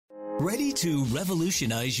Ready to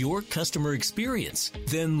revolutionize your customer experience?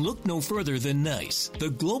 Then look no further than NICE, the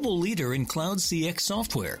global leader in cloud CX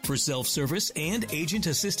software for self-service and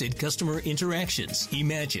agent-assisted customer interactions.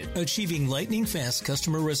 Imagine achieving lightning-fast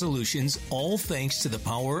customer resolutions, all thanks to the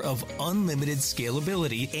power of unlimited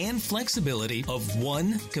scalability and flexibility of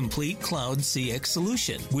one complete cloud CX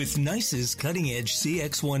solution. With NICE's cutting-edge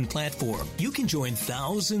CX1 platform, you can join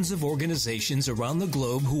thousands of organizations around the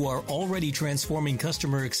globe who are already transforming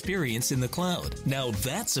customer experience in the cloud. Now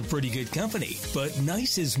that's a pretty good company. But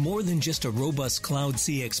NICE is more than just a robust cloud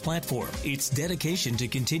CX platform. Its dedication to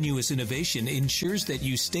continuous innovation ensures that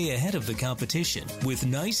you stay ahead of the competition. With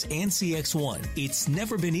NICE and CX1, it's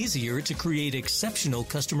never been easier to create exceptional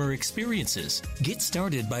customer experiences. Get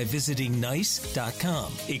started by visiting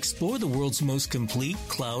NICE.com. Explore the world's most complete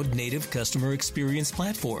cloud-native customer experience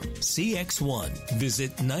platform, CX1.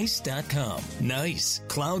 Visit NICE.com. NICE.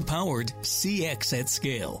 Cloud-powered CX at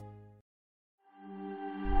scale.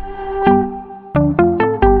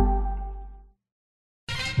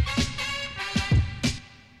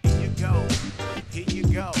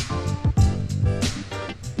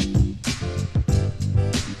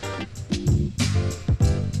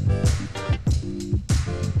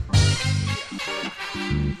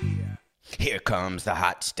 Here comes the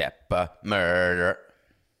hot step murder.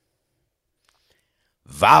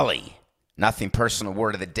 Volley. Nothing personal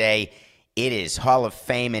word of the day. It is Hall of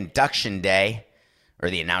Fame induction day, or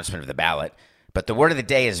the announcement of the ballot. But the word of the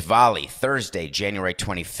day is volley. Thursday, January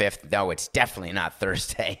 25th. No, it's definitely not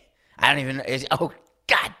Thursday. I don't even know. Oh,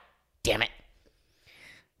 God damn it.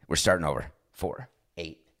 We're starting over. 4,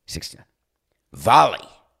 8, 16. Volley.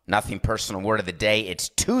 Nothing personal word of the day. It's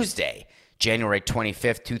Tuesday, January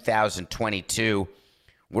 25th, 2022.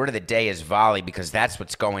 Word of the day is volley because that's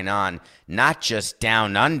what's going on. Not just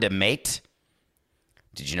down under, mate.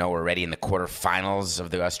 Did you know we're already in the quarterfinals of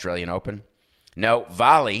the Australian Open? No,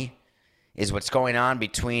 volley is what's going on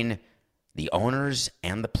between the owners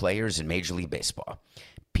and the players in Major League Baseball.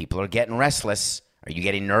 People are getting restless. Are you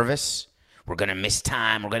getting nervous? We're going to miss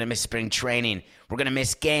time. We're going to miss spring training. We're going to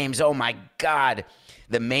miss games. Oh, my God.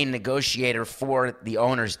 The main negotiator for the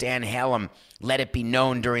owners, Dan Hallam, let it be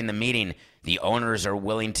known during the meeting, the owners are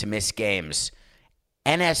willing to miss games.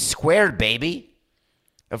 NS squared, baby.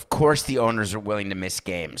 Of course the owners are willing to miss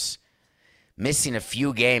games. Missing a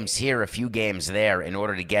few games here, a few games there in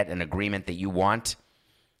order to get an agreement that you want,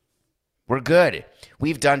 we're good.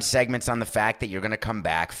 We've done segments on the fact that you're going to come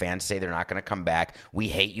back. Fans say they're not going to come back. We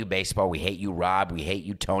hate you, baseball. We hate you, Rob. We hate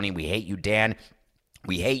you, Tony. We hate you, Dan.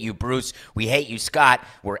 We hate you, Bruce. We hate you, Scott.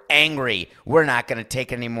 We're angry. We're not going to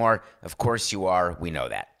take it anymore. Of course you are. We know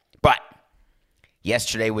that. But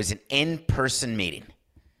yesterday was an in-person meeting.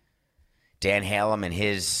 Dan Hallam and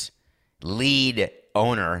his lead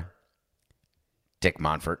owner, Dick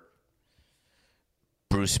Monfort,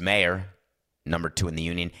 Bruce Mayer, number 2 in the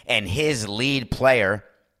union, and his lead player,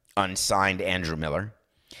 unsigned Andrew Miller,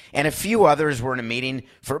 and a few others were in a meeting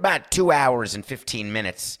for about 2 hours and 15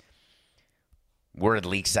 minutes. Word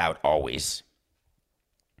leaks out always.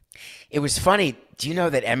 It was funny. Do you know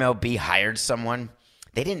that MLB hired someone?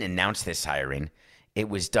 They didn't announce this hiring. It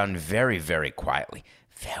was done very, very quietly.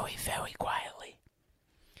 Very, very quietly.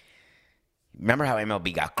 Remember how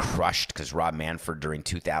MLB got crushed because Rob Manfred during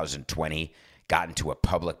 2020 got into a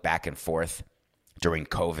public back and forth during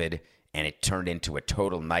COVID, and it turned into a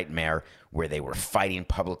total nightmare where they were fighting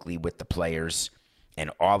publicly with the players,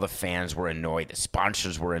 and all the fans were annoyed. The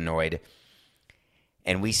sponsors were annoyed.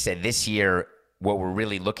 And we said this year, what we're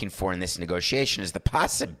really looking for in this negotiation is the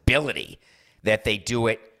possibility that they do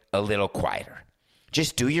it a little quieter.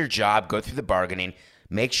 Just do your job, go through the bargaining,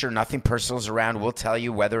 make sure nothing personal is around. We'll tell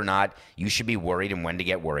you whether or not you should be worried and when to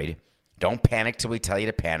get worried. Don't panic till we tell you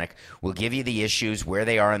to panic. We'll give you the issues, where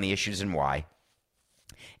they are on the issues and why.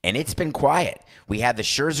 And it's been quiet. We had the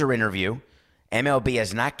Scherzer interview. MLB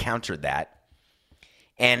has not countered that.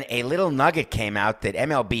 And a little nugget came out that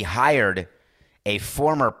MLB hired a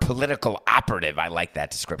former political operative. I like that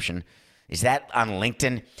description. Is that on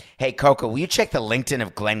LinkedIn? Hey, Coco, will you check the LinkedIn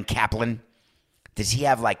of Glenn Kaplan? Does he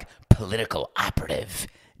have like political operative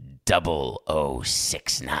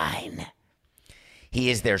 0069? He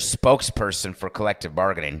is their spokesperson for collective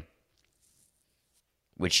bargaining,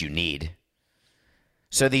 which you need.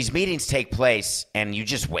 So these meetings take place and you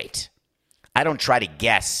just wait. I don't try to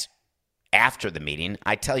guess after the meeting.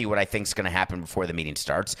 I tell you what I think is going to happen before the meeting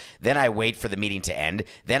starts. Then I wait for the meeting to end.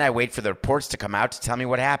 Then I wait for the reports to come out to tell me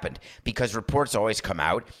what happened. Because reports always come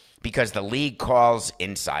out because the league calls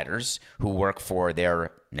insiders who work for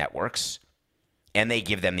their networks and they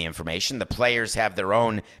give them the information. The players have their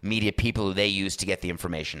own media people who they use to get the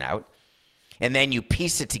information out. And then you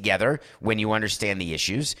piece it together when you understand the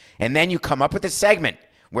issues. And then you come up with a segment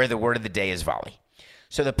where the word of the day is volley.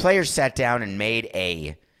 So the players sat down and made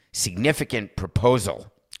a significant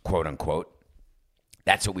proposal, quote unquote.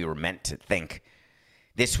 That's what we were meant to think.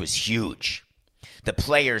 This was huge. The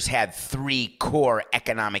players had 3 core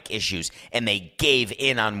economic issues, and they gave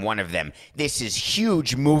in on one of them. This is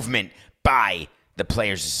huge movement by the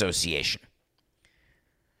Players Association.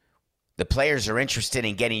 The players are interested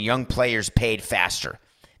in getting young players paid faster.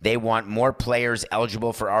 They want more players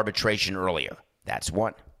eligible for arbitration earlier. That's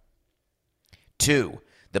 1. 2,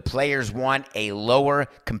 the players want a lower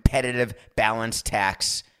competitive balance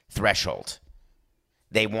tax threshold.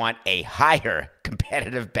 They want a higher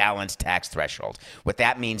competitive balance tax threshold. What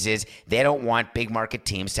that means is they don't want big market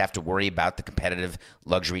teams to have to worry about the competitive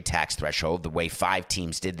luxury tax threshold the way 5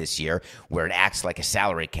 teams did this year, where it acts like a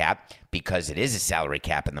salary cap because it is a salary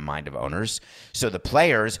cap in the mind of owners. So the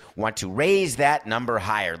players want to raise that number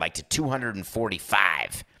higher, like to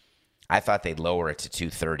 245. I thought they'd lower it to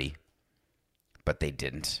 230, but they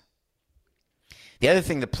didn't. The other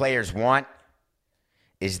thing the players want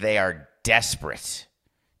is they are desperate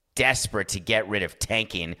to get rid of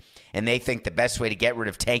tanking, and they think the best way to get rid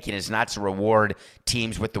of tanking is not to reward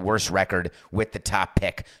teams with the worst record with the top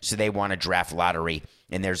pick. So they want a draft lottery,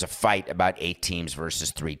 and there's a fight about 8 teams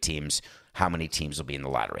versus 3 teams, how many teams will be in the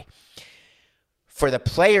lottery. For the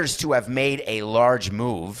players to have made a large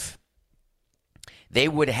move, they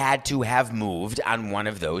would have had to have moved on one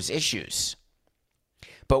of those issues.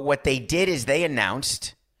 But what they did is they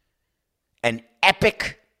announced an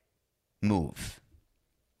epic move.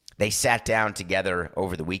 They sat down together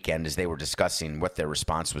over the weekend as they were discussing what their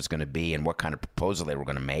response was going to be and what kind of proposal they were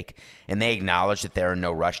going to make. And they acknowledged that they're in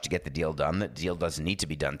no rush to get the deal done. The deal doesn't need to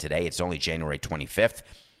be done today. It's only January 25th.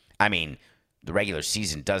 I mean, the regular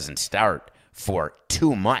season doesn't start for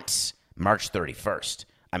 2 months, March 31st.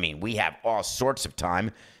 I mean, we have all sorts of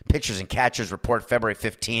time. Pitchers and catchers report February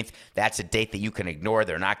 15th. That's a date that you can ignore.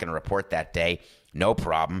 They're not going to report that day. No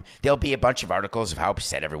problem. There'll be a bunch of articles of how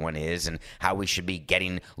upset everyone is and how we should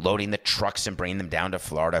be loading the trucks and bringing them down to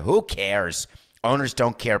Florida. Who cares? Owners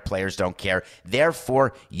don't care. Players don't care.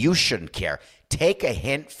 Therefore, you shouldn't care. Take a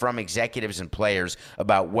hint from executives and players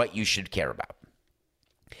about what you should care about.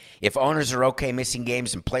 If owners are okay missing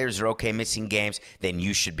games and players are okay missing games, then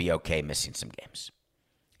you should be okay missing some games.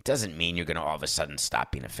 It doesn't mean you're going to all of a sudden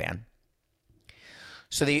stop being a fan.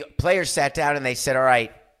 So the players sat down and they said, all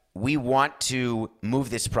right, we want to move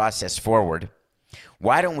this process forward.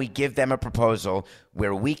 Why don't we give them a proposal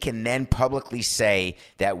where we can then publicly say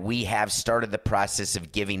that we have started the process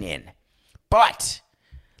of giving in? But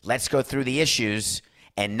let's go through the issues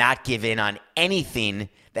and not give in on anything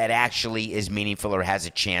that actually is meaningful or has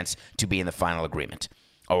a chance to be in the final agreement.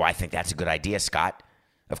 Oh, I think that's a good idea, Scott.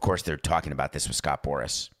 Of course, they're talking about this with Scott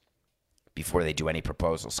Boras. Before they do any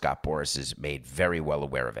proposal, Scott Boras is made very well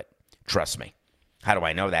aware of it. Trust me. How do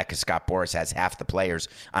I know that? Because Scott Boras has half the players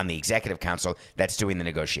on the executive council that's doing the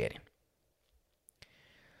negotiating.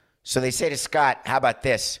 So they say to Scott, how about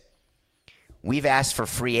this? We've asked for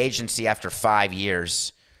free agency after 5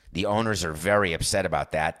 years. The owners are very upset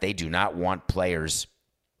about that. They do not want players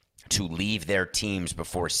to leave their teams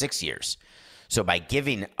before 6 years. So by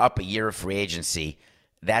giving up a year of free agency,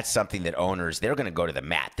 that's something that owners, they're going to go to the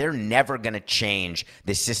mat. They're never going to change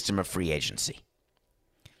the system of free agency.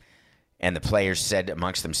 And the players said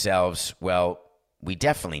amongst themselves, well, we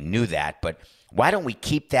definitely knew that, but why don't we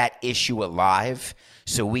keep that issue alive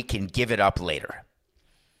so we can give it up later?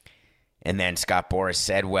 And then Scott Boras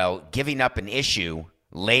said, well, giving up an issue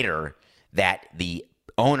later that the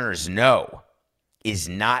owners know is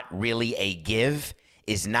not really a give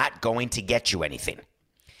is not going to get you anything.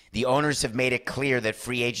 The owners have made it clear that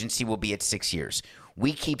free agency will be at 6 years.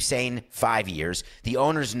 We keep saying 5 years. The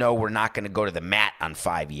owners know we're not going to go to the mat on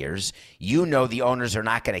 5 years. You know the owners are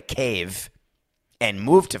not going to cave and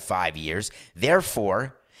move to 5 years.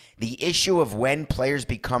 Therefore, the issue of when players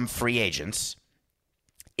become free agents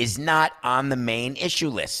is not on the main issue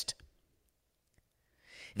list.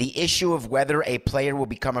 The issue of whether a player will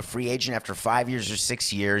become a free agent after 5 years or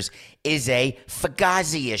 6 years is a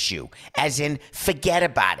Fugazi issue, as in forget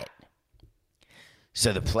about it.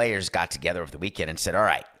 So the players got together over the weekend and said, all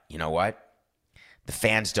right, you know what? The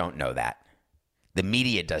fans don't know that. The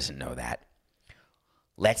media doesn't know that.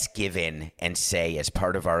 Let's give in and say, as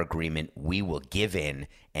part of our agreement, we will give in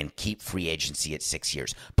and keep free agency at 6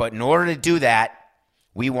 years. But in order to do that,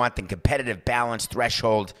 we want the competitive balance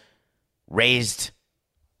threshold raised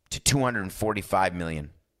to $245 million.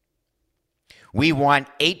 We want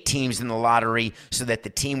 8 teams in the lottery so that the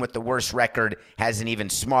team with the worst record has an even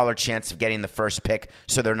smaller chance of getting the first pick,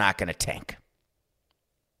 so they're not going to tank.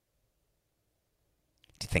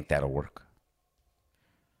 think that'll work?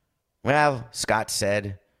 Well, Scott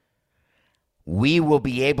said, we will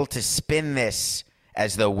be able to spin this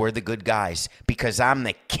as though we're the good guys because I'm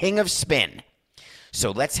the king of spin.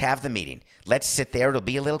 So let's have the meeting. Let's sit there. It'll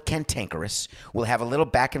be a little cantankerous. We'll have a little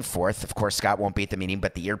back and forth. Of course, Scott won't be at the meeting,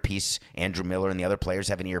 but the earpiece, Andrew Miller and the other players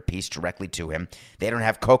have an earpiece directly to him. They don't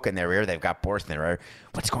have Coke in their ear. They've got Boris in their ear.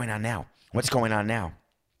 What's going on now? What's going on now?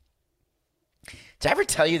 Did I ever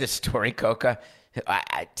tell you the story, Coca?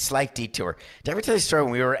 Slight detour. Did I ever tell you the story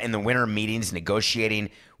when we were in the winter meetings negotiating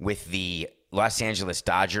with the Los Angeles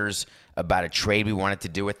Dodgers about a trade we wanted to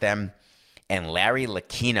do with them? And Larry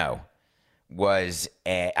Lucchino was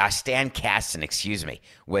Stan Kasten,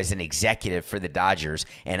 was an executive for the Dodgers.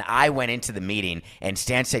 And I went into the meeting, and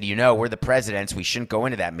Stan said, we're the presidents. We shouldn't go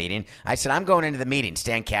into that meeting. I said, I'm going into the meeting.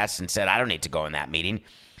 Stan Kasten said, I don't need to go in that meeting.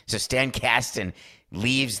 So Stan Kasten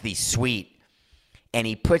leaves the suite, and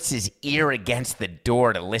he puts his ear against the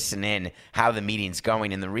door to listen in how the meeting's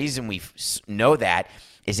going. And the reason we know that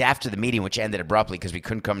is after the meeting, which ended abruptly because we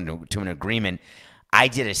couldn't come to an agreement, I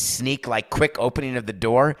did a sneak, quick opening of the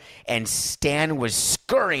door, and Stan was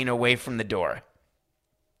scurrying away from the door.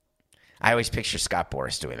 I always picture Scott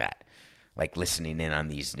Boras doing that, listening in on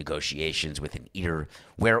these negotiations with an ear.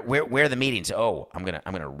 Where are the meetings? Oh, I'm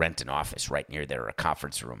gonna rent an office right near there, or a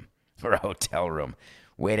conference room, or a hotel room.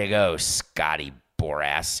 Way to go, Scotty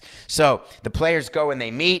Boras. So the players go and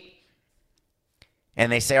they meet, and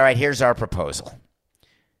they say, all right, here's our proposal.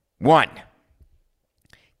 1,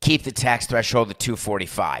 keep the tax threshold at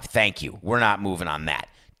 245. Thank you. We're not moving on that.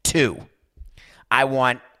 2, I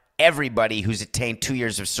want everybody who's attained 2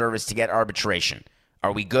 years of service to get arbitration.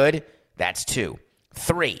 Are we good? That's 2.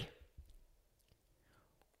 3,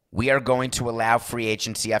 we are going to allow free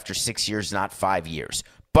agency after 6 years, not 5 years.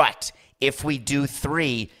 But if we do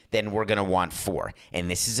 3, then we're going to want 4.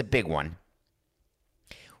 And this is a big one.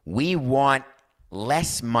 We want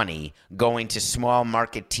less money going to small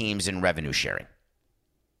market teams in revenue sharing.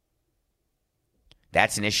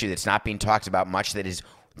 That's an issue that's not being talked about much. That is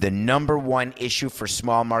the number one issue for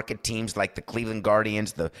small market teams like the Cleveland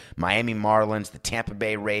Guardians, the Miami Marlins, the Tampa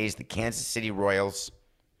Bay Rays, the Kansas City Royals.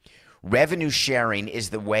 Revenue sharing is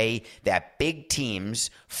the way that big teams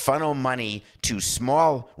funnel money to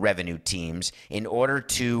small revenue teams in order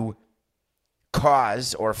to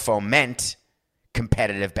cause or foment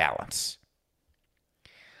competitive balance.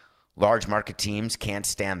 Large market teams can't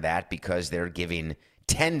stand that because they're giving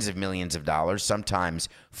tens of millions of dollars, sometimes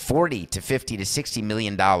 $40 to $50 to $60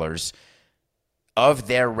 million of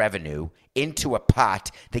their revenue into a pot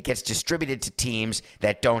that gets distributed to teams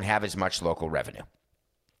that don't have as much local revenue.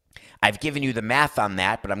 I've given you the math on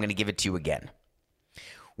that, but I'm going to give it to you again.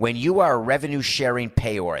 When you are a revenue sharing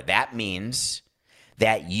payor, that means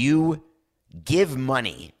that you give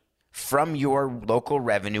money from your local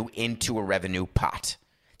revenue into a revenue pot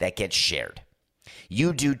that gets shared.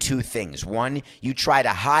 You do 2 things. 1, you try to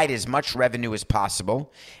hide as much revenue as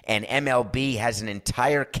possible, and MLB has an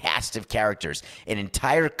entire cast of characters, an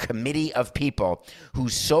entire committee of people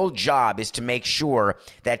whose sole job is to make sure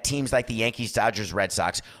that teams like the Yankees, Dodgers, Red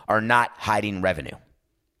Sox are not hiding revenue.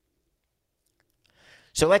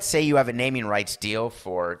 So let's say you have a naming rights deal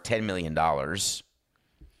for $10 million,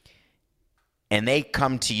 and they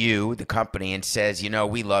come to you, the company, and says,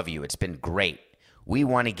 we love you. It's been great. We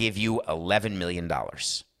want to give you $11 million. We're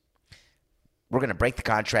going to break the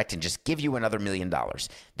contract and just give you another $1 million.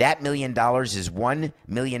 That $1 million is $1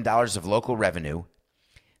 million of local revenue.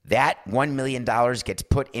 That $1 million gets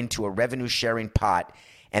put into a revenue sharing pot,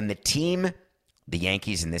 and the team, the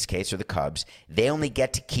Yankees in this case, or the Cubs, they only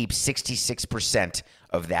get to keep 66%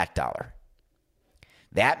 of that dollar.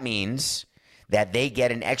 That means that they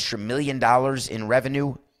get an extra $1 million in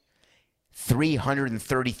revenue,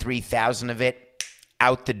 $333,000 of it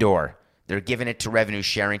out the door. They're giving it to revenue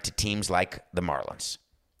sharing to teams like the Marlins.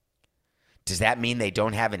 Does that mean they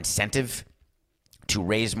don't have incentive to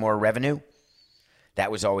raise more revenue? That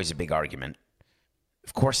was always a big argument.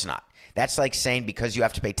 Of course not. That's like saying because you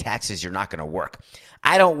have to pay taxes, you're not going to work.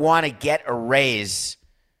 I don't want to get a raise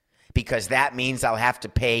because that means I'll have to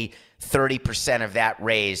pay 30% of that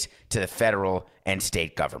raise to the federal and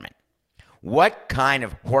state government. What kind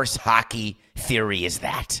of horse hockey theory is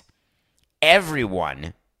that?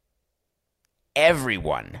 Everyone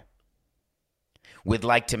would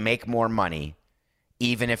like to make more money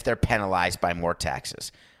even if they're penalized by more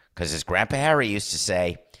taxes. Because as Grandpa Harry used to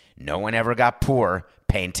say, no one ever got poor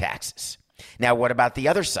paying taxes. Now, what about the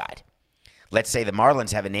other side? Let's say the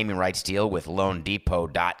Marlins have a naming rights deal with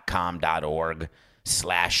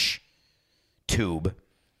loandepot.com.org/tube,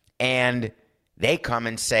 and they come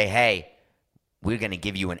and say, hey, we're going to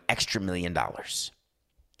give you an extra $1 million.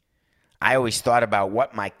 I always thought about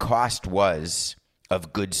what my cost was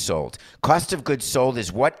of goods sold. Cost of goods sold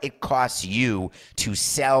is what it costs you to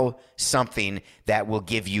sell something that will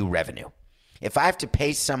give you revenue. If I have to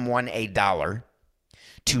pay someone $1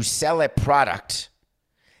 to sell a product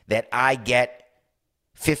that I get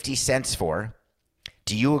 50 cents for,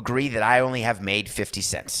 do you agree that I only have made 50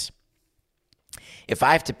 cents? If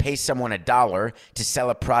I have to pay someone $1 to sell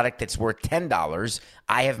a product that's worth $10,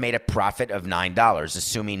 I have made a profit of $9,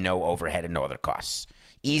 assuming no overhead and no other costs.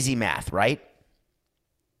 Easy math, right?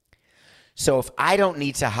 So if I don't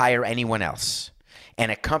need to hire anyone else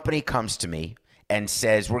and a company comes to me and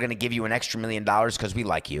says, we're going to give you an extra $1 million because we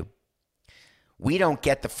like you, we don't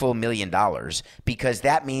get the full $1 million because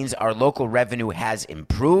that means our local revenue has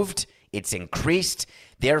improved, it's increased.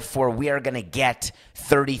 Therefore, we are going to get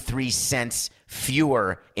 33 cents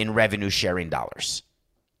fewer in revenue sharing dollars,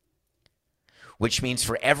 which means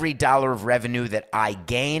for every dollar of revenue that I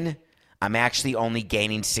gain, I'm actually only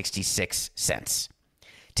gaining 66 cents.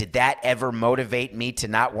 Did that ever motivate me to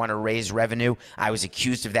not want to raise revenue? I was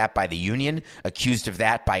accused of that by the union, accused of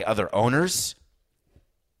that by other owners,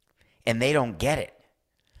 and they don't get it.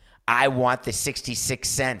 I want the 66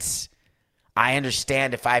 cents. I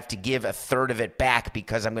understand if I have to give a third of it back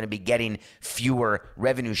because I'm going to be getting fewer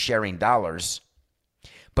revenue sharing dollars.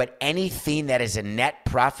 But anything that is a net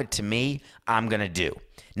profit to me, I'm going to do.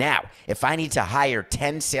 Now, if I need to hire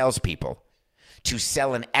 10 salespeople to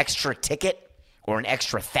sell an extra ticket or an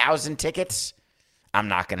extra 1,000 tickets, I'm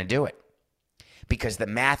not going to do it. Because the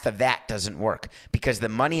math of that doesn't work. Because the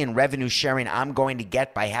money in revenue sharing I'm going to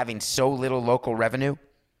get by having so little local revenue,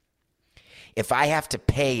 if I have to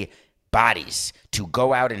pay bodies to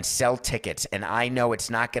go out and sell tickets and I know it's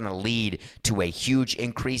not going to lead to a huge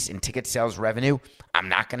increase in ticket sales revenue, I'm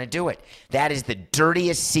not going to do it. That is the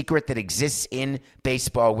dirtiest secret that exists in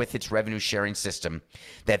baseball with its revenue sharing system,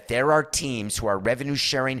 that there are teams who are revenue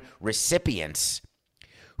sharing recipients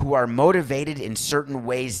who are motivated in certain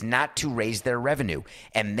ways not to raise their revenue.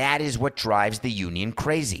 And that is what drives the union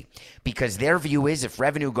crazy. Because their view is if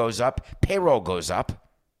revenue goes up, payroll goes up.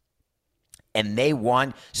 And they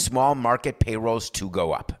want small market payrolls to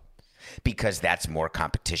go up because that's more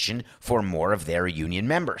competition for more of their union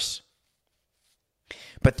members.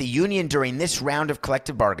 But the union during this round of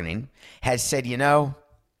collective bargaining has said,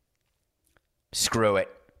 screw it.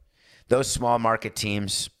 Those small market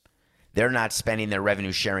teams, they're not spending their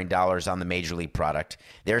revenue sharing dollars on the major league product.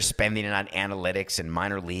 They're spending it on analytics and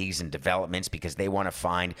minor leagues and developments because they want to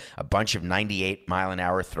find a bunch of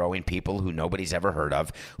 98-mile-an-hour throwing people who nobody's ever heard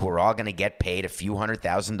of, who are all going to get paid a few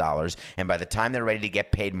 $100,000. And by the time they're ready to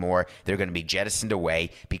get paid more, they're going to be jettisoned away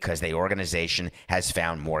because the organization has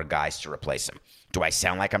found more guys to replace them. Do I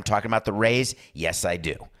sound like I'm talking about the Rays? Yes, I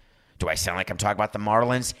do. Do I sound like I'm talking about the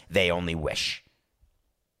Marlins? They only wish.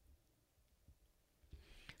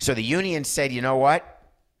 So the union said, you know what?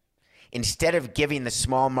 Instead of giving the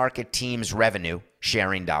small market teams revenue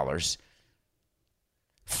sharing dollars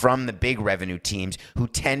from the big revenue teams who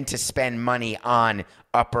tend to spend money on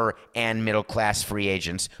upper and middle class free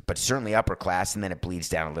agents, but certainly upper class, and then it bleeds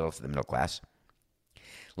down a little to the middle class,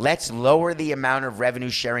 let's lower the amount of revenue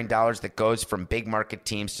sharing dollars that goes from big market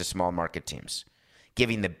teams to small market teams,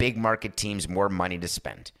 giving the big market teams more money to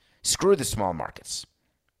spend. Screw the small markets.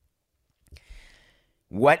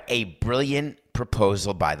 What a brilliant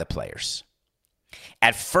proposal by the players.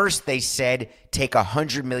 At first, they said, take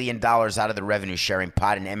 $100 million out of the revenue sharing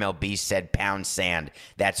pot, and MLB said, pound sand.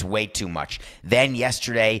 That's way too much. Then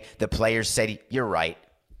yesterday, the players said, you're right.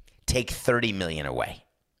 Take $30 million away.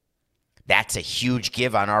 That's a huge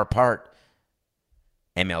give on our part.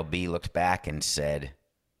 MLB looked back and said,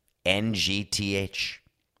 NGTH.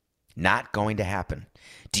 Not going to happen.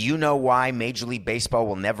 Do you know why Major League Baseball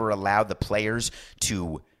will never allow the players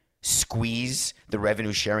to squeeze the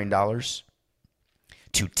revenue sharing dollars?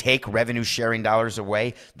 To take revenue sharing dollars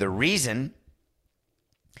away? The reason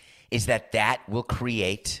is that will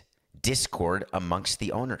create discord amongst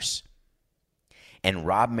the owners. And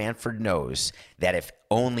Rob Manfred knows that if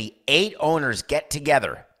only 8 owners get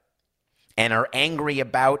together and are angry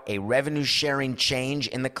about a revenue sharing change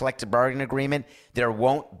in the collective bargaining agreement, there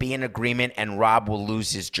won't be an agreement and Rob will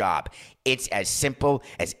lose his job. It's as simple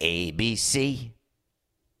as ABC.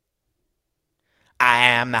 I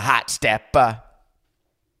am the hot stepper.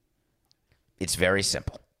 It's very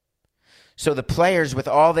simple. So the players, with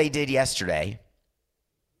all they did yesterday,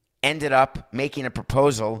 ended up making a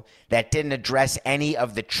proposal that didn't address any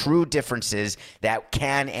of the true differences that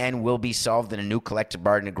can and will be solved in a new collective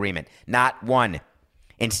bargaining agreement. Not one.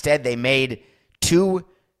 Instead, they made 2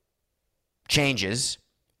 changes.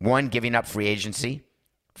 One, giving up free agency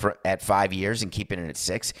at 5 years and keeping it at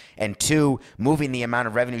 6. And 2, moving the amount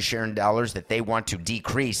of revenue sharing dollars that they want to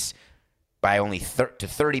decrease by only to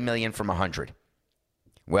 $30 million from $100.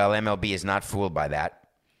 Well, MLB is not fooled by that.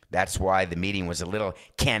 That's why the meeting was a little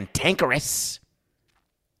cantankerous.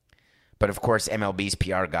 But of course, MLB's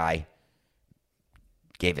PR guy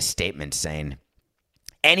gave a statement saying,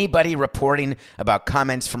 anybody reporting about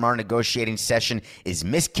comments from our negotiating session is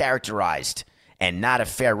mischaracterized and not a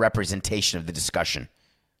fair representation of the discussion.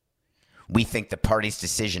 We think the parties'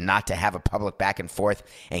 decision not to have a public back and forth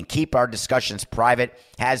and keep our discussions private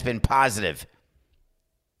has been positive.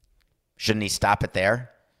 Shouldn't he stop it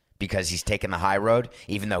there? Because he's taking the high road,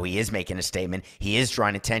 even though he is making a statement. He is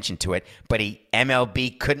drawing attention to it, but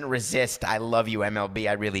MLB couldn't resist. I love you, MLB.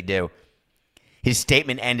 I really do. His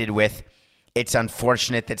statement ended with, it's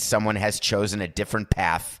unfortunate that someone has chosen a different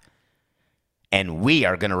path, and we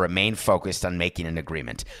are going to remain focused on making an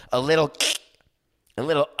agreement. A little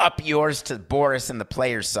up yours to Boris and the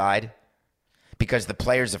players' side, because the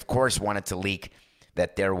players, of course, wanted to leak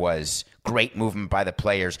that there was great movement by the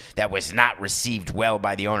players that was not received well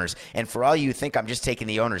by the owners. And for all you think I'm just taking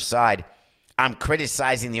the owner's side, I'm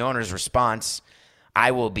criticizing the owner's response.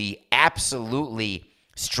 I will be absolutely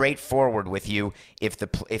straightforward with you if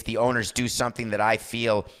the owners do something that I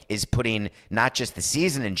feel is putting not just the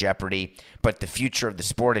season in jeopardy, but the future of the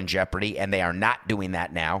sport in jeopardy, and they are not doing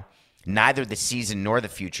that now. Neither the season nor the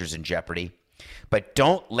future's in jeopardy. But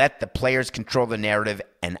don't let the players control the narrative,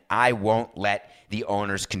 and I won't let the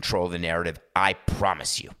owners control the narrative. I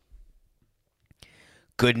promise you.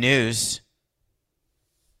 Good news.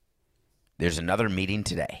 There's another meeting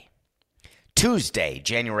today. Tuesday,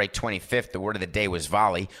 January 25th, the word of the day was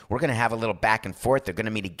volley. We're going to have a little back and forth. They're going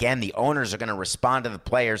to meet again. The owners are going to respond to the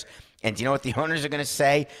players. And do you know what the owners are going to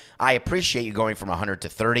say? I appreciate you going from 100 to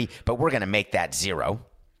 30, but we're going to make that 0.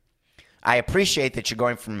 I appreciate that you're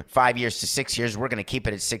going from 5 years to 6 years. We're going to keep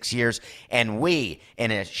it at 6 years. And we,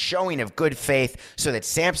 in a showing of good faith so that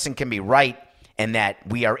Samson can be right and that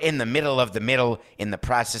we are in the middle of the middle in the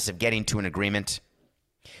process of getting to an agreement,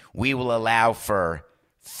 we will allow for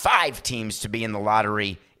 5 teams to be in the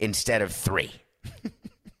lottery instead of 3.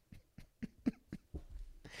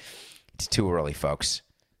 It's too early, folks.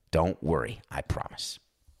 Don't worry, I promise.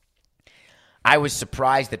 I was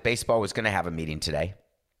surprised that baseball was going to have a meeting today.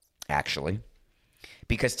 Actually,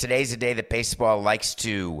 because today's a day that baseball likes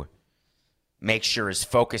to make sure is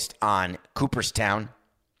focused on Cooperstown.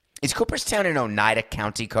 Is Cooperstown in Oneida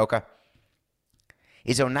County, Coca?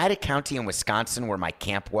 Is Oneida County in Wisconsin where my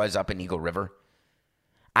camp was up in Eagle River?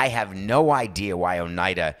 I have no idea why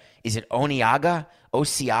Oneida. Is it Oneaga,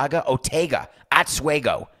 Otega,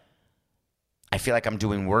 Oswego? I feel like I'm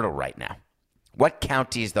doing Wordle right now. What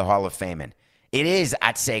county is the Hall of Fame in? It is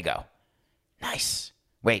Otsego. Nice.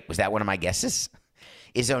 Wait, was that one of my guesses?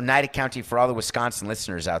 Is Oneida County, for all the Wisconsin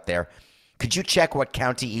listeners out there, could you check what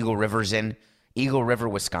county Eagle River's in? Eagle River,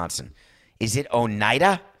 Wisconsin. Is it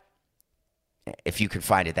Oneida? If you can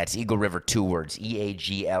find it, that's Eagle River, 2 words,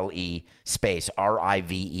 E-A-G-L-E space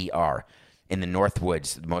R-I-V-E-R in the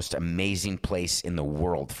Northwoods, the most amazing place in the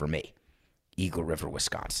world for me. Eagle River,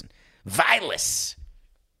 Wisconsin. Vilas.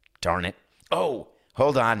 Darn it. Oh,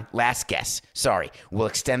 hold on. Last guess. Sorry. We'll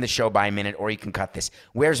extend the show by a minute, or you can cut this.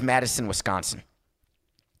 Where's Madison, Wisconsin?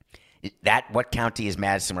 What county is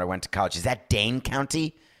Madison where I went to college? Is that Dane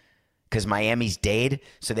County? Because Miami's Dade,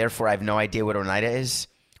 so therefore I have no idea what Oneida is.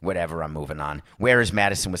 Whatever, I'm moving on. Where is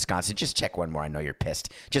Madison, Wisconsin? Just check one more. I know you're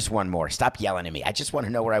pissed. Just one more. Stop yelling at me. I just want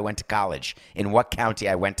to know where I went to college. In what county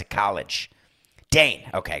I went to college. Dane.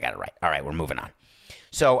 Okay, I got it right. All right, we're moving on.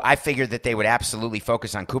 So I figured that they would absolutely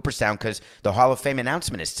focus on Cooperstown because the Hall of Fame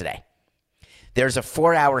announcement is today. There's a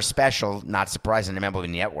 4-hour special, not surprising to MLB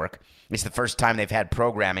Network. It's the first time they've had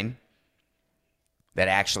programming that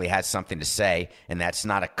actually has something to say, and that's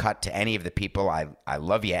not a cut to any of the people. I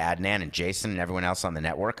love you, Adnan and Jason and everyone else on the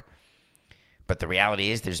network. But the reality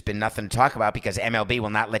is there's been nothing to talk about because MLB will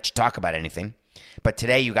not let you talk about anything. But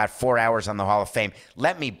today you got 4 hours on the Hall of Fame.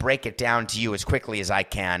 Let me break it down to you as quickly as I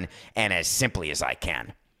can and as simply as I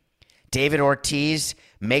can. David Ortiz,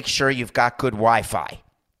 make sure you've got good Wi-Fi.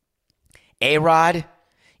 A-Rod,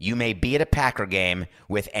 you may be at a Packer game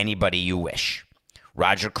with anybody you wish.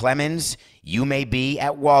 Roger Clemens, you may be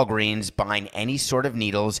at Walgreens buying any sort of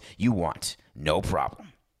needles you want. No problem.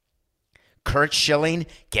 Curt Schilling,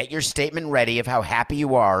 get your statement ready of how happy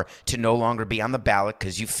you are to no longer be on the ballot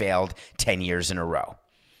because you failed 10 years in a row.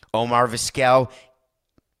 Omar Vizquel,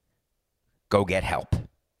 go get help.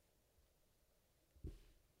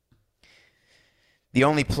 The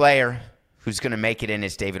only player who's going to make it in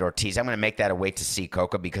is David Ortiz. I'm going to make that a wait to see,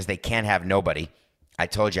 Coca, because they can't have nobody. I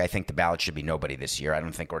told you I think the ballot should be nobody this year. I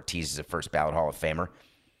don't think Ortiz is a first ballot Hall of Famer.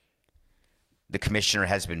 The commissioner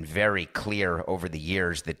has been very clear over the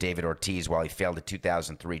years that David Ortiz, while he failed a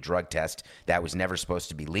 2003 drug test, that was never supposed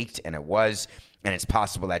to be leaked, and it was. And it's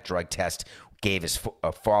possible that drug test gave us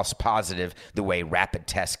a false positive the way rapid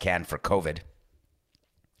tests can for COVID.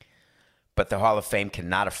 But the Hall of Fame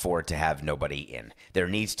cannot afford to have nobody in. There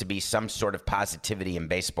needs to be some sort of positivity in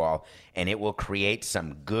baseball, and it will create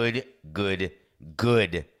some good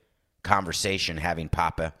conversation having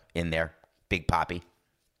Papa in there, Big Papi.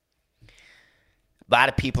 A lot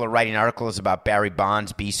of people are writing articles about Barry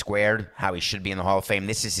Bonds, B squared, how he should be in the Hall of Fame.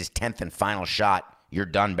 This is his 10th and final shot. You're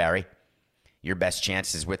done, Barry. Your best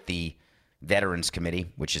chance is with the Veterans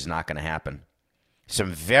Committee, which is not going to happen.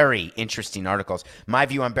 Some very interesting articles. My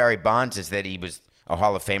view on Barry Bonds is that he was a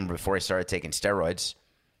Hall of Famer before he started taking steroids.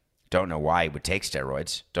 Don't know why he would take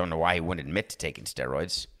steroids. Don't know why he wouldn't admit to taking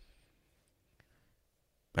steroids.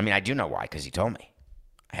 I mean, I do know why, because he told me.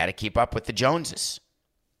 I had to keep up with the Joneses.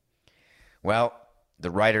 Well, the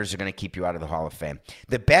writers are going to keep you out of the Hall of Fame.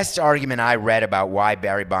 The best argument I read about why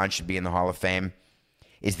Barry Bonds should be in the Hall of Fame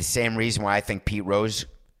is the same reason why I think Pete Rose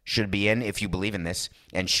should be in, if you believe in this,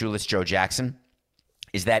 and Shoeless Joe Jackson,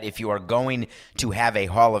 is that if you are going to have a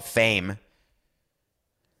Hall of Fame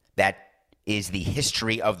that is the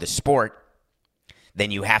history of the sport, then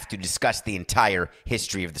you have to discuss the entire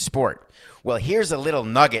history of the sport. Well, here's a little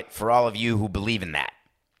nugget for all of you who believe in that.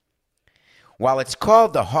 While it's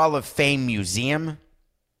called the Hall of Fame Museum,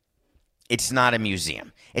 it's not a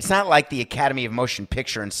museum. It's not like the Academy of Motion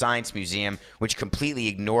Picture and Science Museum, which completely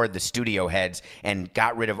ignored the studio heads and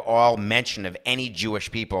got rid of all mention of any Jewish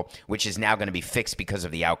people, which is now going to be fixed because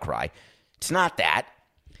of the outcry. It's not that.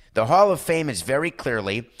 The Hall of Fame is very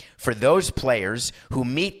clearly for those players who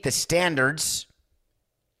meet the standards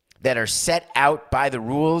that are set out by the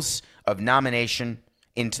rules of nomination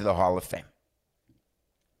into the Hall of Fame.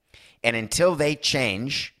 And until they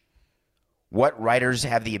change what writers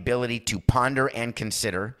have the ability to ponder and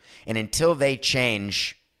consider, and until they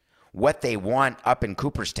change what they want up in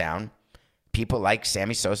Cooperstown, people like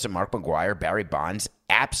Sammy Sosa, Mark McGwire, Barry Bonds,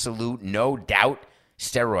 absolute, no doubt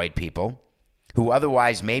steroid people who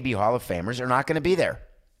otherwise may be Hall of Famers are not going to be there.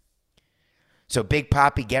 So Big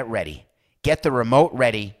Papi, get ready. Get the remote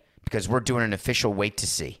ready, because we're doing an official wait to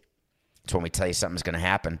see. It's when we tell you something's going to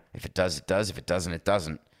happen. If it does, it does. If it doesn't, it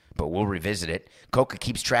doesn't. But we'll revisit it. Coca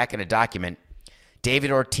keeps track in a document.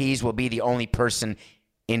 David Ortiz will be the only person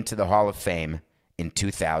into the Hall of Fame in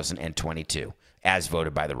 2022, as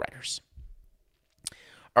voted by the writers.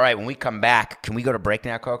 All right, when we come back, can we go to break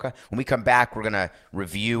now, Coca? When we come back, we're going to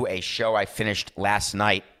review a show I finished last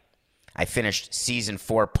night. I finished Season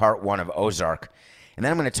 4, Part 1 of Ozark. And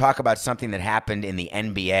then I'm going to talk about something that happened in the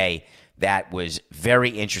NBA that was very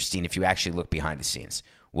interesting if you actually look behind the scenes.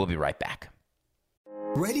 We'll be right back.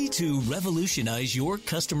 Ready to revolutionize your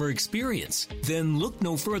customer experience? Then look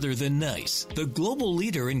no further than NICE, the global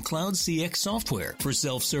leader in cloud CX software for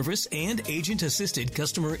self-service and agent-assisted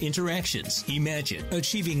customer interactions. Imagine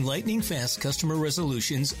achieving lightning-fast customer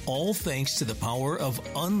resolutions, all thanks to the power of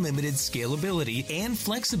unlimited scalability and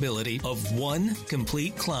flexibility of one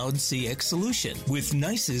complete cloud CX solution. With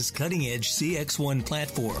NICE's cutting-edge CX1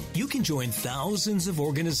 platform, you can join thousands of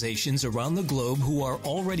organizations around the globe who are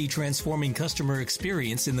already transforming customer experience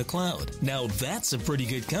in the cloud. Now that's a pretty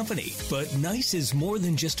good company. But NICE is more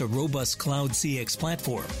than just a robust cloud CX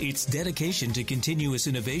platform. Its dedication to continuous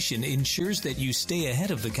innovation ensures that you stay ahead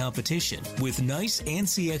of the competition. With NICE and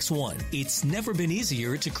CX1, it's never been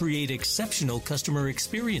easier to create exceptional customer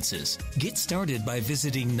experiences. Get started by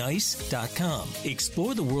visiting NICE.com.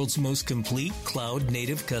 Explore the world's most complete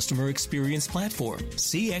cloud-native customer experience platform,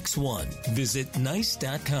 CX1. Visit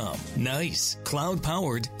NICE.com. NICE.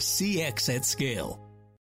 Cloud-powered CX at scale.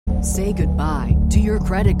 Say goodbye to your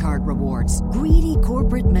credit card rewards. Greedy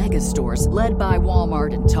corporate mega stores, led by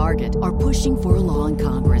Walmart and Target, are pushing for a law in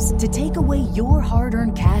Congress to take away your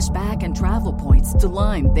hard-earned cash back and travel points to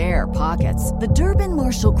line their pockets. The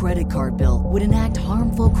Durbin-Marshall credit card bill would enact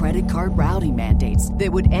harmful credit card routing mandates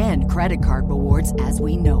that would end credit card rewards as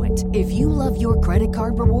we know it. If you love your credit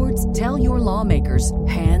card rewards, tell your lawmakers,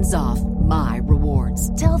 hands off my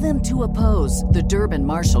rewards. Tell them to oppose the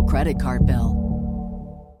Durbin-Marshall credit card bill.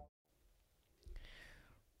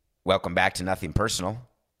 Welcome back to Nothing Personal.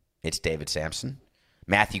 It's David Sampson.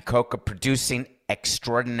 Matthew Coca, producing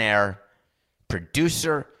extraordinaire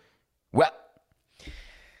producer.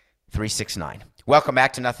 369. Welcome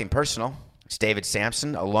back to Nothing Personal. It's David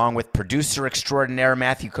Sampson, along with producer extraordinaire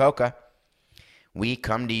Matthew Coca. We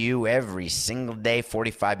come to you every single day,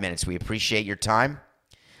 45 minutes. We appreciate your time.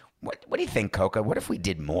 What do you think, Coca? What if we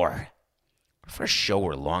did more? What for a show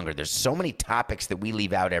or longer? There's so many topics that we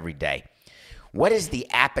leave out every day. What is the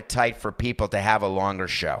appetite for people to have a longer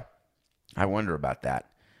show? I wonder about that.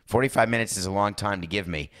 45 minutes is a long time to give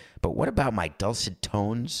me, but what about my dulcet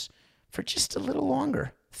tones for just a little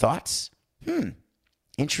longer? Thoughts?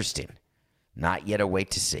 Interesting. Not yet a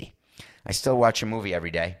wait to see. I still watch a movie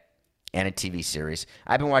every day and a TV series.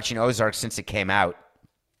 I've been watching Ozark since it came out.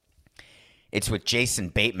 It's with Jason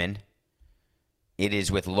Bateman. It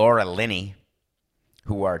is with Laura Linney,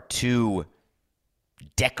 who are two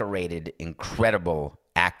decorated, incredible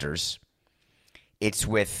actors. It's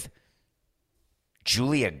with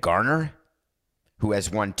Julia Garner, who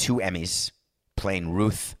has won 2 Emmys, playing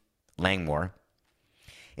Ruth Langmore.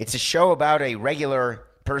 It's a show about a regular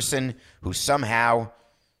person who somehow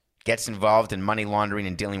gets involved in money laundering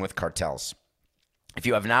and dealing with cartels. If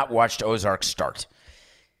you have not watched Ozark, start.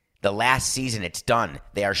 The last season, it's done.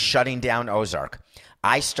 They are shutting down Ozark.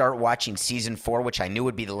 I start watching season 4, which I knew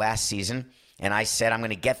would be the last season, and I said I'm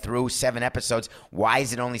going to get through 7 episodes. Why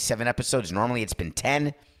is it only 7 episodes? Normally it's been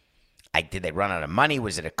 10. Did they run out of money?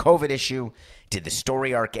 Was it a COVID issue? Did the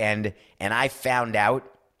story arc end? And I found out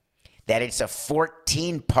that it's a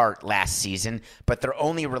 14-part last season, but they're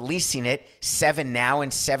only releasing it 7 now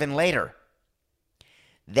and 7 later.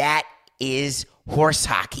 That is horse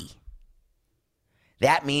hockey.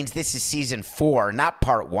 That means this is season 4, not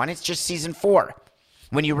part 1. It's just season 4.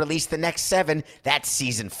 When you release the next 7, that's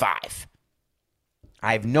season 5.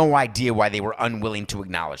 I have no idea why they were unwilling to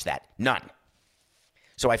acknowledge that. None.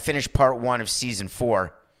 So I finished part 1 of season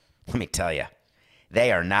 4. Let me tell you,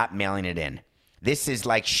 they are not mailing it in. This is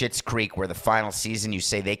like Schitt's Creek, where the final season, you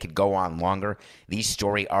say they could go on longer. These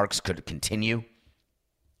story arcs could continue.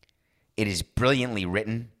 It is brilliantly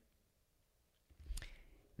written.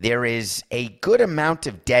 There is a good amount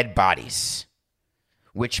of dead bodies,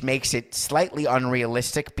 which makes it slightly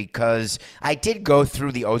unrealistic because I did go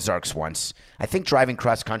through the Ozarks once. I think driving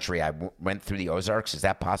cross country, I went through the Ozarks. Is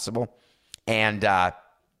that possible? And I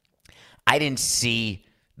didn't see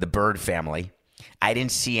the Bird family. I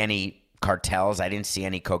didn't see any cartels. I didn't see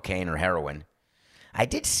any cocaine or heroin. I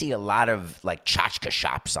did see a lot of like tchotchke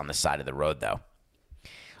shops on the side of the road, though.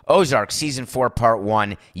 Ozark, season 4, part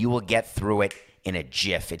 1. You will get through it in a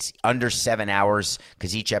jiff. It's under 7 hours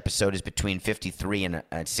because each episode is between 53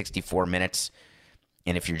 and 64 minutes.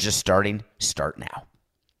 And if you're just starting, start now.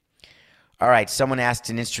 All right, someone asked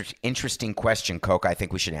an interesting question, Coke. I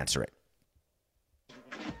think we should answer it.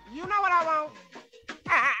 You know what I want?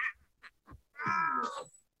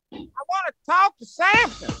 I want to talk to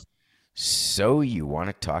Samson. So you want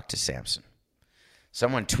to talk to Samson.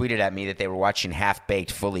 Someone tweeted at me that they were watching Half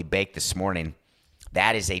Baked, Fully Baked this morning.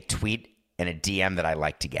 That is a tweet and a DM that I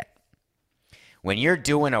like to get. When you're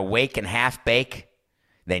doing a wake and half bake,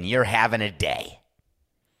 then you're having a day.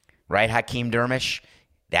 Right, Hakeem Dermish?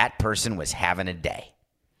 That person was having a day.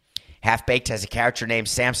 Half Baked has a character named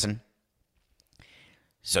Samson.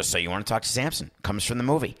 So you want to talk to Samson? Comes from the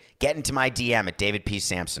movie. Get into my DM at David P.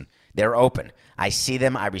 Samson. They're open. I see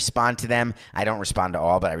them. I respond to them. I don't respond to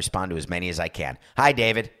all, but I respond to as many as I can. Hi,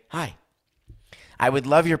 David. Hi. I would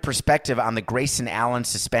love your perspective on the Grayson Allen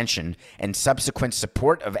suspension and subsequent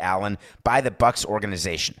support of Allen by the Bucs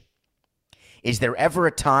organization. Is there ever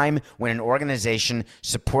a time when an organization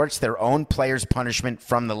supports their own players' punishment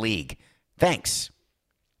from the league? Thanks.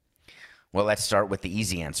 Well, let's start with the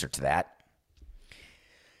easy answer to that.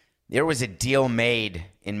 There was a deal made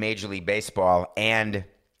in Major League Baseball and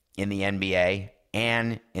in the NBA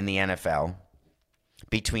and in the NFL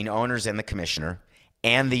between owners and the commissioner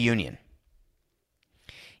and the union.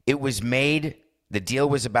 It was made, the deal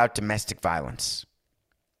was about domestic violence.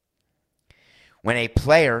 When a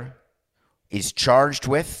player is charged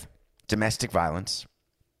with domestic violence,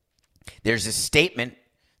 there's a statement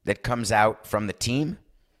that comes out from the team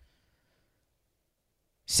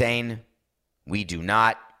saying, we do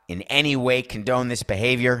not in any way condone this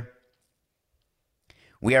behavior.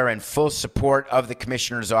 We are in full support of the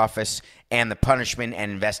commissioner's office and the punishment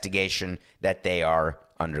and investigation that they are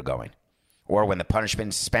undergoing. Or when the punishment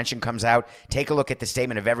and suspension comes out, take a look at the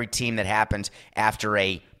statement of every team that happens after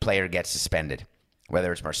a player gets suspended.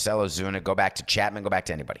 Whether it's Marcell Ozuna, go back to Chapman, go back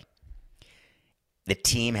to anybody. The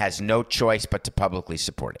team has no choice but to publicly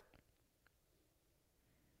support it.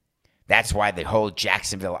 That's why the whole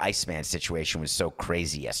Jacksonville Iceman situation was so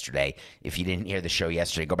crazy yesterday. If you didn't hear the show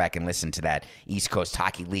yesterday, go back and listen to that East Coast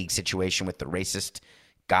Hockey League situation with the racist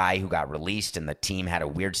guy who got released, and the team had a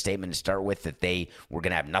weird statement to start with that they were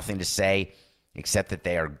going to have nothing to say except that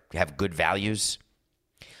they have good values.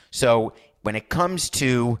 So when it comes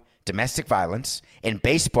to domestic violence, in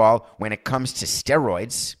baseball, when it comes to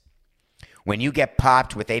steroids, When you get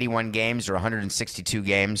popped with 81 games or 162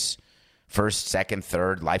 games, first, second,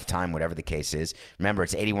 third, lifetime, whatever the case is. Remember,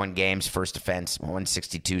 it's 81 games, first offense,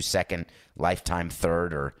 162, second, lifetime,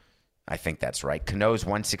 third, or I think that's right. Cano's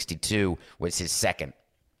 162 was his second.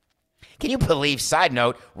 Can you believe, side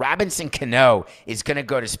note, Robinson Cano is going to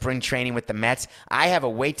go to spring training with the Mets? I have a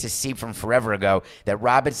wait to see from forever ago that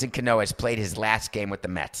Robinson Cano has played his last game with the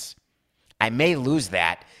Mets. I may lose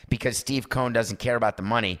that because Steve Cohen doesn't care about the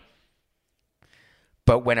money.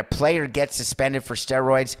 But when a player gets suspended for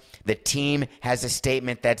steroids, the team has a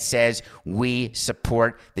statement that says, we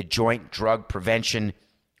support the joint drug prevention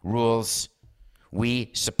rules. We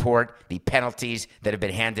support the penalties that have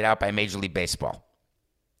been handed out by Major League Baseball.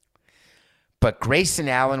 But Grayson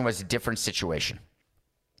Allen was a different situation.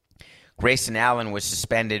 Grayson Allen was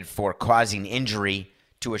suspended for causing injury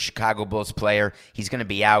to a Chicago Bulls player. He's going to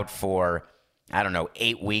be out for,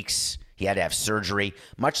 8 weeks. He had to have surgery,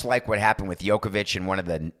 much like what happened with Jokovic and one of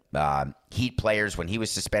the Heat players when he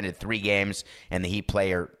was suspended 3 games and the Heat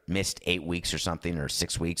player missed 8 weeks or something, or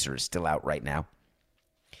 6 weeks, or is still out right now.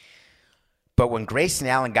 But when Grayson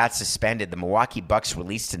Allen got suspended, the Milwaukee Bucks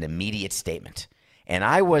released an immediate statement. And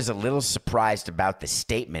I was a little surprised about the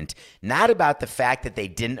statement, not about the fact that they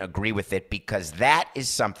didn't agree with it, because that is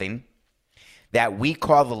something that we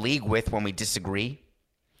call the league with when we disagree.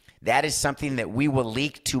 That is something that we will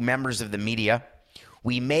leak to members of the media.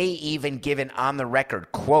 We may even give an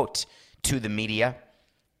on-the-record quote to the media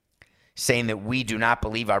saying that we do not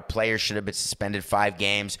believe our players should have been suspended 5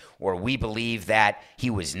 games, or we believe that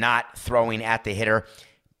he was not throwing at the hitter.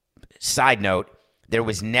 Side note, there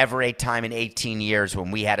was never a time in 18 years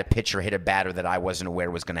when we had a pitcher hit a batter that I wasn't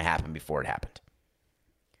aware was going to happen before it happened.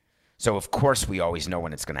 So, of course, we always know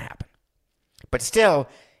when it's going to happen. But still,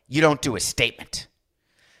 you don't do a statement.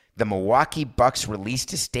 The Milwaukee Bucks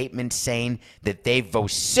released a statement saying that they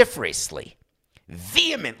vociferously,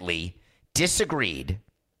 vehemently disagreed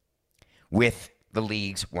with the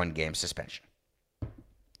league's 1-game suspension.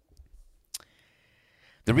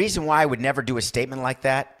 The reason why I would never do a statement like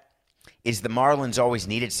that is the Marlins always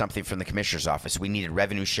needed something from the commissioner's office. We needed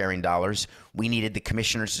revenue-sharing dollars. We needed the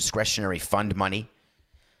commissioner's discretionary fund money.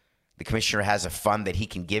 The commissioner has a fund that he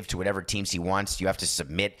can give to whatever teams he wants. You have to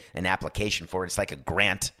submit an application for it. It's like a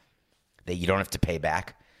grant that you don't have to pay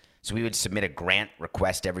back. So we would submit a grant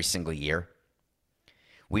request every single year.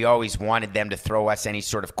 We always wanted them to throw us any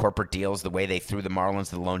sort of corporate deals the way they threw the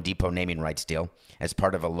Marlins the Loan Depot naming rights deal as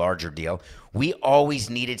part of a larger deal. We always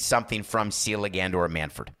needed something from Selig or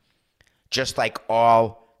Manfred, just like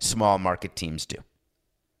all small market teams do.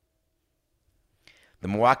 The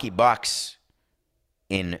Milwaukee Bucks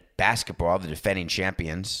in basketball, the defending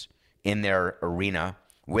champions, in their arena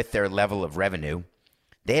with their level of revenue,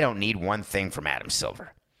 they don't need one thing from Adam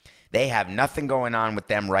Silver. They have nothing going on with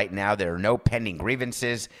them right now. There are no pending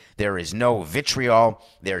grievances. There is no vitriol.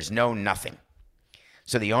 There's no nothing.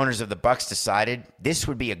 So the owners of the Bucks decided this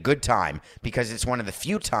would be a good time because it's one of the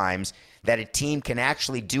few times that a team can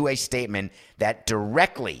actually do a statement that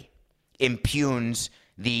directly impugns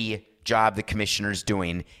the job the commissioner's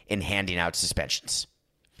doing in handing out suspensions.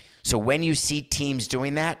 So when you see teams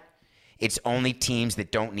doing that, it's only teams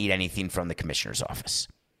that don't need anything from the commissioner's office.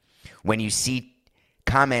 When you see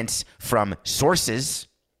comments from sources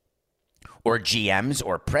or GMs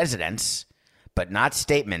or presidents, but not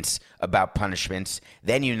statements about punishments,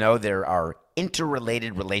 then you know there are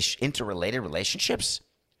interrelated relationships.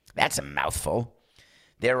 That's a mouthful.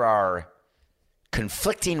 There are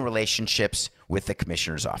conflicting relationships with the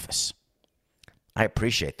commissioner's office. I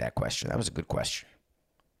appreciate that question. That was a good question.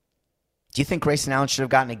 Do you think Grayson Allen should have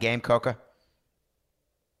gotten a game, Coca?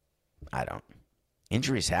 I don't.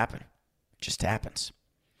 Injuries happen. It just happens.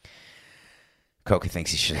 Coca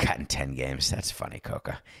thinks he should have gotten 10 games. That's funny,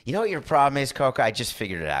 Coca. You know what your problem is, Coca? I just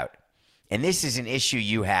figured it out. And this is an issue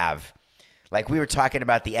you have. Like we were talking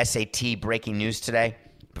about the SAT breaking news today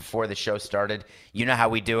before the show started. You know how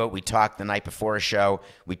we do it. We talk the night before a show.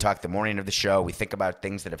 We talk the morning of the show. We think about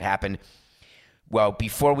things that have happened. Well,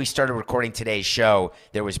 before we started recording today's show,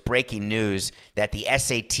 there was breaking news that the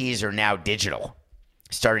SATs are now digital,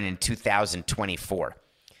 starting in 2024.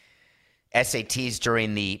 SATs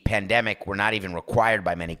during the pandemic were not even required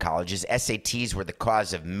by many colleges. SATs were the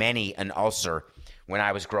cause of many an ulcer when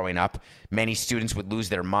I was growing up. Many students would lose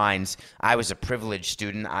their minds. I was a privileged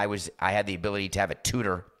student. I had the ability to have a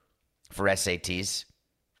tutor for SATs.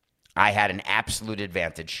 I had an absolute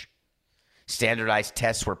advantage. Standardized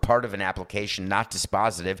tests were part of an application, not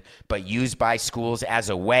dispositive, but used by schools as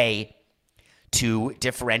a way to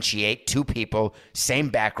differentiate two people, same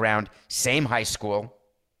background, same high school,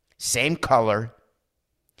 same color,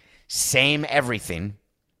 same everything,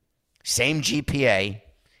 Same GPA.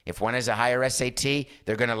 If one has a higher SAT,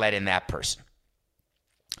 they're going to let in that person.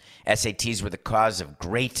 SATs were the cause of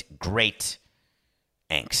great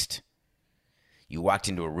angst. You walked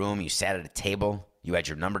into a room, you sat at a table, you had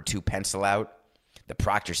your number 2 pencil out. The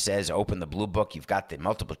proctor says, open the blue book. You've got the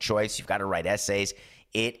multiple choice. You've got to write essays.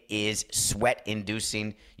 It is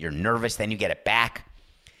sweat-inducing. You're nervous. Then you get it back.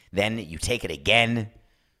 Then you take it again.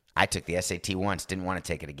 I took the SAT once, didn't want to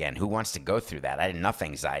take it again. Who wants to go through that? I had enough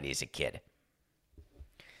anxiety as a kid.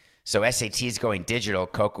 So SATs going digital,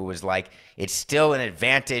 Coco was like, it's still an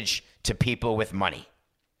advantage to people with money.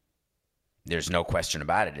 There's no question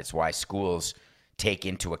about it. It's why schools take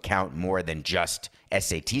into account more than just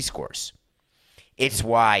SAT scores. It's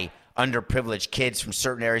why underprivileged kids from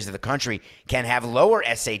certain areas of the country can have lower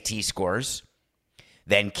SAT scores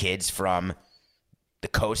than kids from the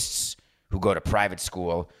coasts who go to private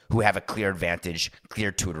school, who have a clear advantage,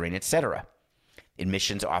 clear tutoring, etc.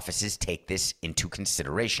 Admissions offices take this into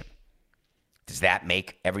consideration. Does that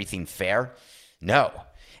make everything fair? No.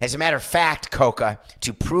 As a matter of fact, Coca,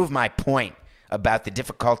 to prove my point about the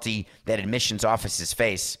difficulty that admissions offices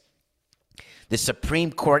face, the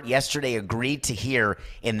Supreme Court yesterday agreed to hear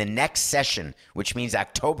in the next session, which means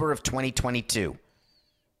October of 2022,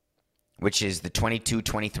 which is the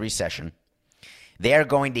 22-23 session, they are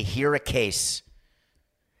going to hear a case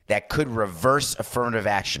that could reverse affirmative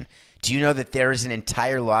action. Do you know that there is an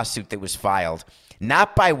entire lawsuit that was filed,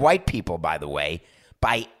 not by white people, by the way,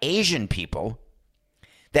 by Asian people,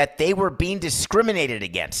 that they were being discriminated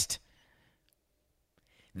against?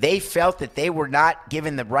 They felt that they were not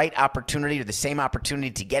given the right opportunity or the same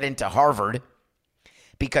opportunity to get into Harvard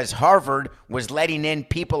because Harvard was letting in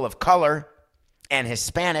people of color and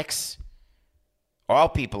Hispanics, all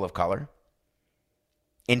people of color,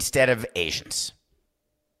 instead of Asians.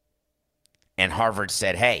 And Harvard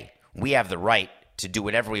said, hey, we have the right to do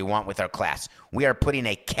whatever we want with our class. We are putting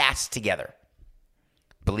a cast together.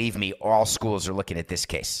 Believe me, all schools are looking at this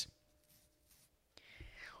case.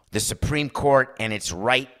 The Supreme Court and its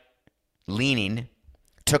right-leaning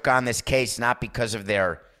took on this case not because of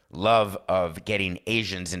their love of getting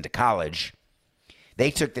Asians into college.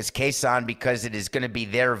 They took this case on because it is going to be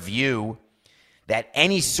their view that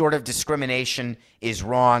any sort of discrimination is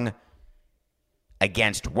wrong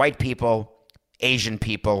against white people, Asian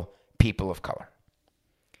people, people of color.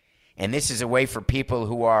 And this is a way for people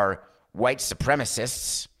who are white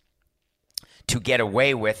supremacists to get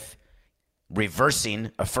away with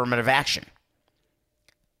reversing affirmative action.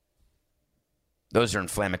 Those are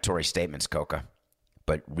inflammatory statements, Coca.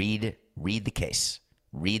 But read the case.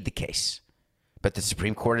 Read the case. But the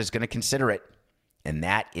Supreme Court is going to consider it. And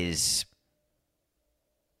that is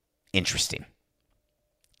interesting,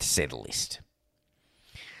 to say the least.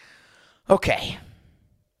 Okay.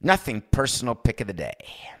 Nothing personal. Pick of the day.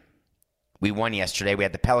 We won yesterday. We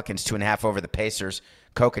had the Pelicans 2.5 over the Pacers.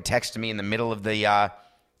 Coca texted me in the middle of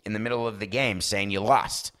the game saying you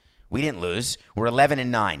lost. We didn't lose. We're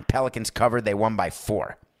 11-9. Pelicans covered. They won by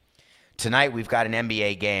 4. Tonight we've got an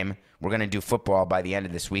NBA game. We're going to do football by the end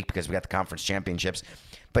of this week because we got the conference championships.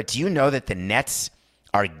 But do you know that the Nets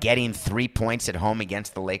are getting 3 points at home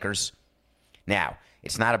against the Lakers? Now,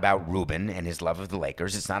 it's not about Ruben and his love of the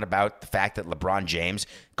Lakers. It's not about the fact that LeBron James,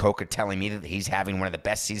 Coca telling me that he's having one of the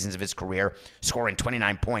best seasons of his career, scoring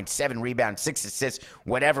 29 points, 7 rebounds, 6 assists,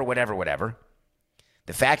 whatever.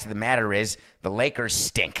 The fact of the matter is the Lakers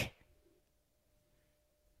stink.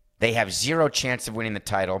 They have 0 chance of winning the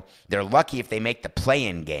title. They're lucky if they make the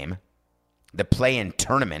play-in game, the play-in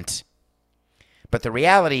tournament. But the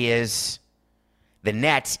reality is the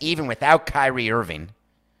Nets, even without Kyrie Irving,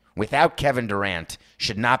 without Kevin Durant,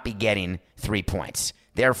 should not be getting 3 points.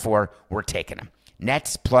 Therefore, we're taking them.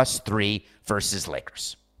 Nets +3 versus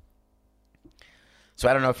Lakers. So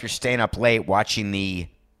I don't know if you're staying up late watching the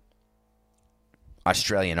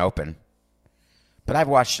Australian Open, but I've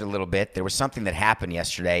watched it a little bit. There was something that happened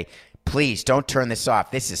yesterday. Please don't turn this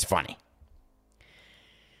off. This is funny.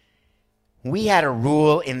 We had a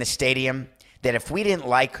rule in the stadium that if we didn't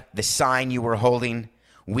like the sign you were holding,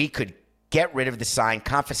 we could get rid of the sign,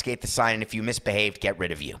 confiscate the sign, and if you misbehaved, get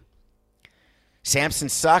rid of you. Samson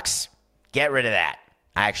sucks, get rid of that.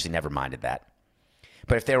 I actually never minded that.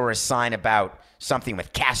 But if there were a sign about something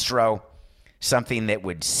with Castro, something that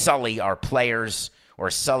would sully our players or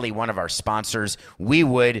sully one of our sponsors, we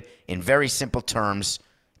would, in very simple terms,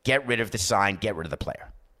 get rid of the sign, get rid of the player.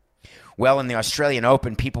 Well, in the Australian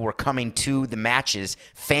Open, people were coming to the matches,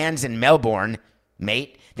 fans in Melbourne,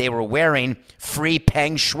 mate, they were wearing free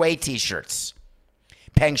Peng Shuai t-shirts.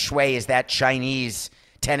 Peng Shuai is that Chinese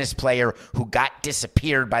tennis player who got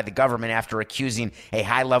disappeared by the government after accusing a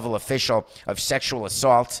high-level official of sexual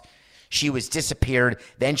assault. She was disappeared.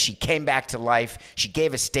 Then she came back to life. She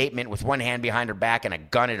gave a statement with one hand behind her back and a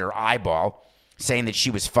gun at her eyeball, saying that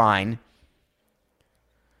she was fine.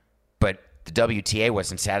 But the WTA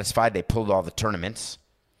wasn't satisfied. They pulled all the tournaments.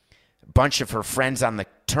 A bunch of her friends on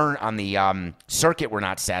the circuit were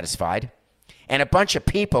not satisfied. And a bunch of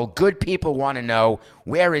people, good people, want to know,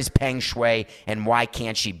 where is Peng Shuai and why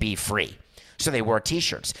can't she be free? So they wore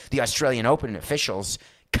T-shirts. The Australian Open officials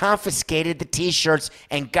confiscated the T-shirts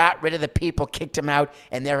and got rid of the people, kicked them out,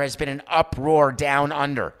 and there has been an uproar down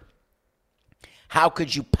under. How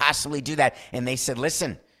could you possibly do that? And they said,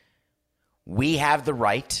 listen, we have the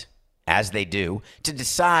right, as they do, to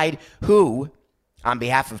decide who, on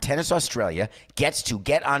behalf of Tennis Australia, gets to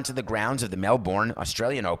get onto the grounds of the Melbourne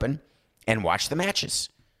Australian Open and watch the matches.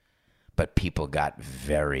 But people got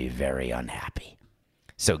very, very unhappy.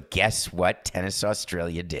 So guess what Tennis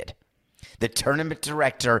Australia did? The tournament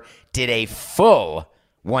director did a full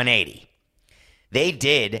 180. They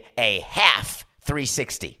did a half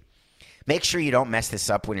 360. Make sure you don't mess this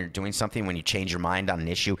up when you're doing something, when you change your mind on an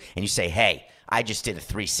issue and you say, hey, I just did a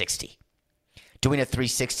 360. Doing a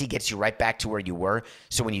 360 gets you right back to where you were.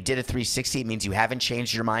 So when you did a 360, it means you haven't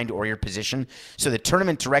changed your mind or your position. So the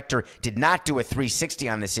tournament director did not do a 360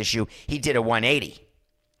 on this issue. He did a 180.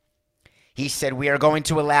 He said, we are going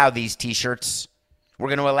to allow these T-shirts. We're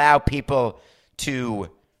going to allow people to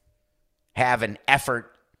have an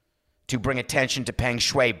effort to bring attention to Peng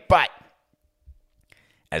Shuai, but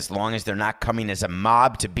as long as they're not coming as a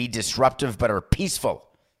mob to be disruptive but are peaceful.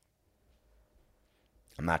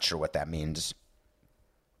 I'm not sure what that means.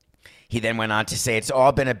 He then went on to say it's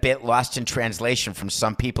all been a bit lost in translation from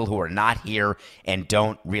some people who are not here and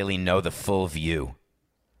don't really know the full view.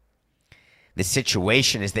 The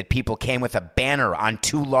situation is that people came with a banner on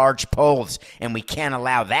 2 large poles, and we can't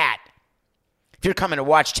allow that. If you're coming to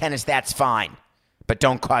watch tennis, that's fine, but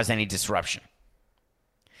don't cause any disruption.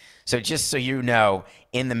 So just so you know,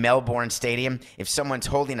 in the Melbourne Stadium, if someone's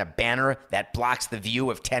holding a banner that blocks the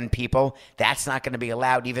view of 10 people, that's not going to be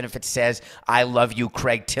allowed, even if it says, I love you,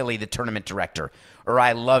 Craig Tilley, the tournament director, or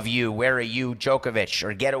I love you, where are you, Djokovic,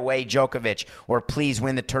 or get away, Djokovic, or please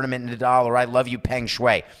win the tournament, Nadal, or I love you, Peng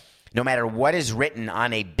Shuai. No matter what is written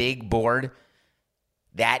on a big board,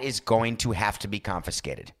 that is going to have to be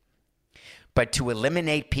confiscated. But to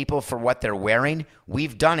eliminate people for what they're wearing,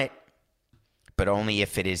 we've done it. But only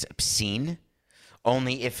if it is obscene,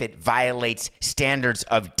 only if it violates standards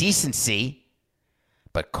of decency.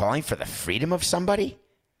 But calling for the freedom of somebody?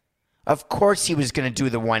 Of course he was going to do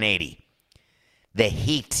the 180. The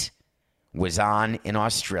heat was on in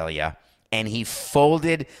Australia, and he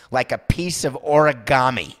folded like a piece of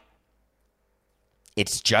origami.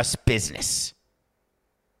 It's just business.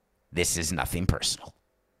 This is nothing personal.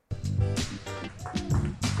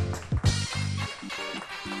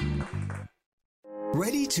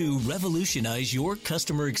 Ready to revolutionize your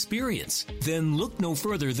customer experience? Then look no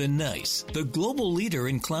further than NICE, the global leader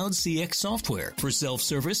in cloud CX software for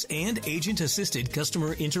self-service and agent-assisted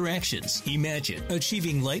customer interactions. Imagine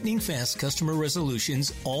achieving lightning-fast customer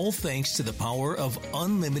resolutions, all thanks to the power of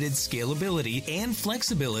unlimited scalability and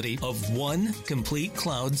flexibility of one complete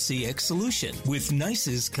cloud CX solution. With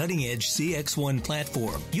NICE's cutting-edge CX1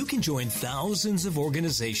 platform, you can join thousands of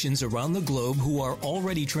organizations around the globe who are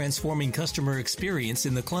already transforming customer experience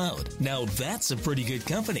in the cloud. Now that's a pretty good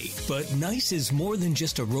company. But NICE is more than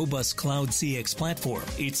just a robust cloud CX platform.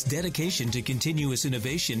 Its dedication to continuous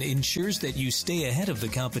innovation ensures that you stay ahead of the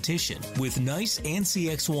competition. With NICE and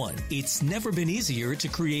CX1, it's never been easier to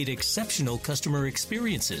create exceptional customer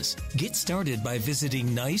experiences. Get started by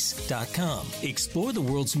visiting NICE.com. Explore the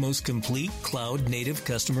world's most complete cloud-native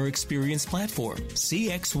customer experience platform,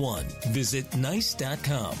 CX1. Visit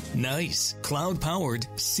NICE.com. NICE, cloud-powered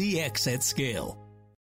CX at scale.